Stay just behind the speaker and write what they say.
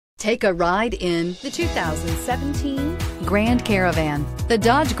Take a ride in the 2017 Grand Caravan. The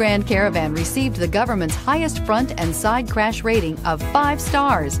Dodge Grand Caravan received the government's highest front and side crash rating of 5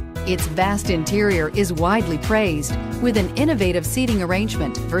 stars. Its vast interior is widely praised, with an innovative seating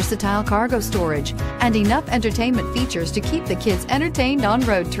arrangement, versatile cargo storage, and enough entertainment features to keep the kids entertained on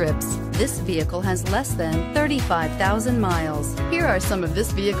road trips. This vehicle has less than 35,000 miles. Here are some of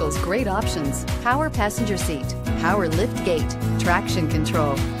this vehicle's great options: power passenger seat, power lift gate, traction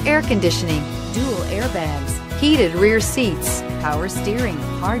control, air conditioning, dual airbags, heated rear seats, power steering,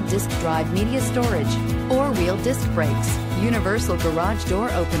 hard disk drive media storage, 4-wheel disc brakes, universal garage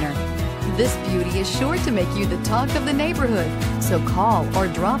door opener. This beauty is sure to make you the talk of the neighborhood, so call or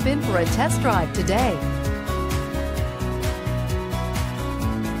drop in for a test drive today.